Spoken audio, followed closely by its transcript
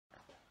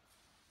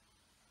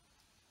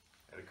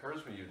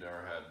occurs to me you've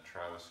never had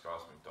Travis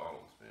Scott's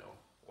McDonald's meal.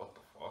 What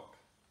the fuck?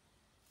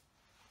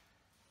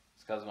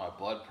 It's because of my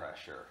blood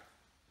pressure.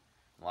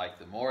 Like,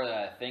 the more that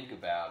I think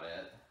about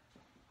it,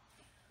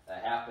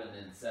 that happened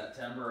in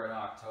September and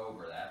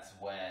October. That's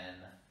when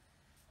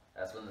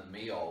the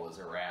meal was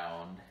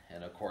around,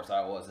 and of course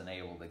I wasn't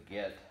able to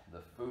get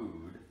the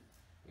food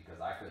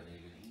because I couldn't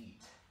even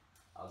eat.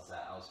 I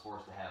was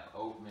forced to have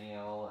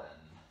oatmeal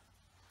and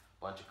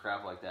a bunch of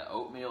crap like that.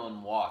 Oatmeal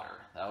and water.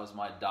 That was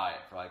my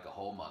diet for like a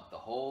whole month. The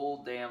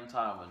whole damn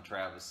time when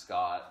Travis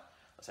Scott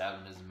was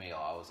having his meal,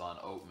 I was on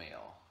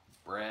oatmeal.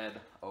 Bread,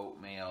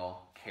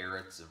 oatmeal,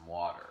 carrots, and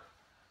water.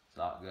 It's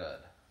not good.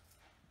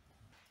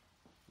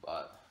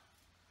 But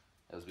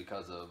it was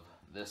because of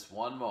this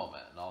one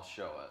moment, and I'll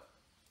show it.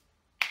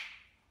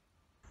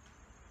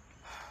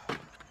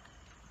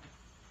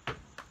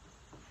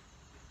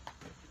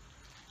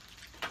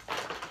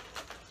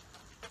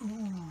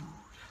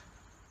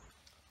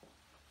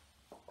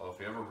 Well, if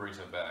he ever brings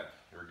it back,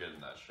 you're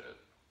getting that shit.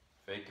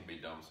 Fake can be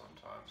dumb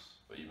sometimes,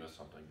 but you missed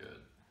something good.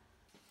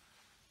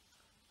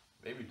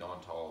 Maybe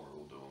Don Toliver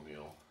will do a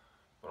meal,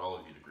 but all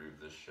of you'd agree with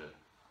this shit.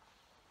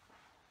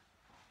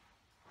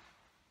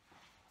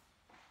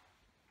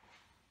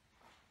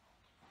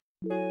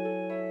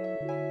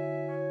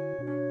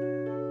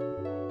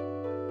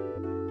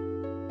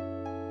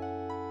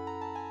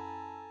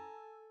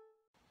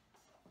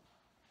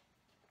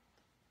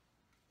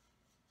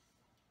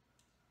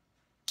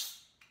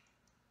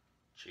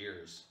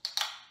 Cheers.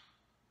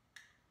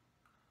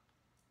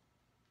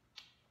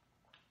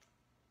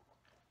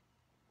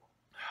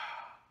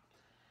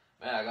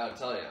 Man, I gotta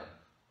tell you,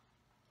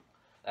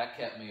 that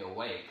kept me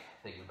awake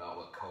thinking about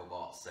what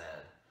Cobalt said.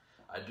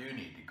 I do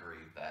need to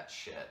grieve that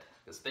shit.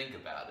 Because think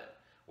about it.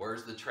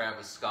 Where's the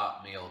Travis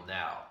Scott meal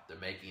now? They're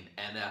making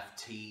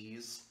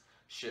NFTs,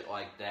 shit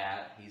like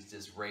that. He's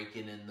just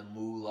raking in the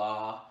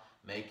moolah,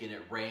 making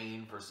it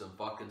rain for some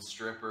fucking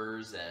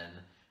strippers and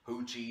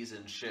hoochies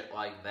and shit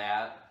like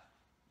that.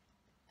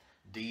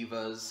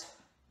 Divas.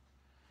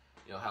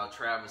 You know how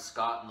Travis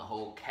Scott and the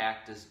whole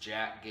Cactus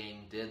Jack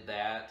gang did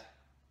that?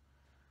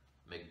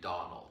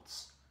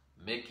 McDonald's,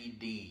 Mickey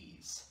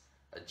D's,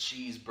 a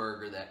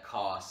cheeseburger that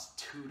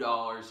costs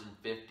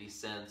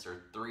 $2.50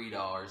 or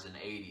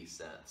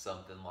 $3.80,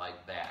 something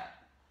like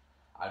that.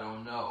 I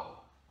don't know.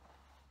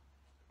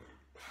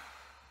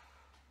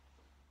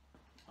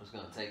 I'm just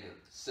gonna take a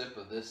sip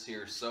of this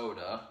here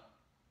soda.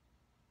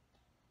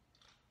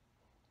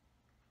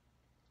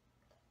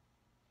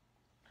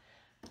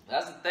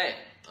 That's the thing.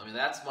 I mean,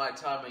 that's my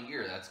time of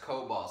year. That's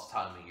Cobalt's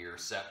time of year,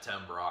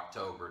 September,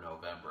 October,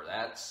 November.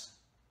 That's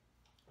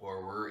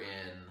where we're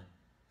in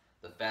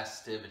the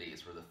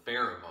festivities, where the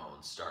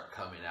pheromones start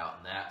coming out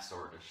and that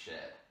sort of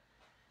shit.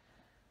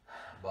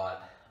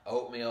 But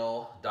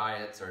oatmeal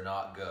diets are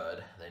not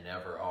good. They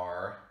never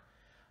are.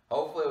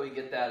 Hopefully we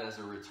get that as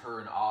a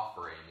return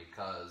offering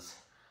because,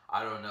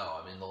 I don't know.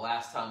 I mean, the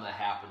last time that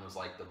happened was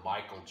like the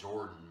Michael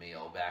Jordan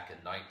meal back in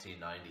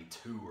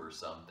 1992 or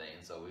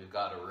something. So we've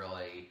got to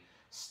really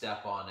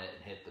step on it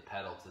and hit the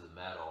pedal to the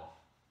metal.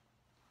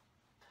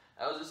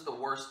 That was just the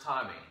worst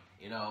timing,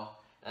 you know?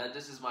 And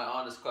this is my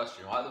honest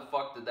question. Why the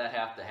fuck did that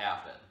have to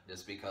happen?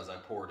 Just because I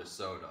poured a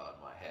soda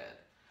on my head.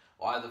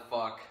 Why the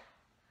fuck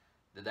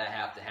did that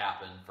have to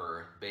happen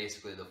for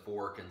basically the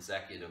 4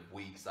 consecutive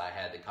weeks I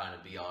had to kind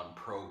of be on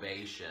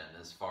probation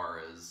as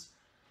far as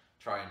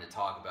trying to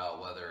talk about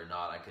whether or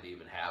not I could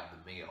even have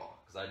the meal?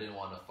 Because I didn't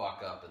want to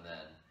fuck up and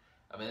then...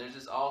 I mean, there's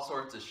just all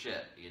sorts of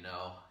shit, you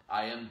know?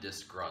 I am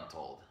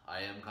disgruntled.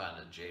 I am kind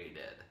of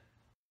jaded.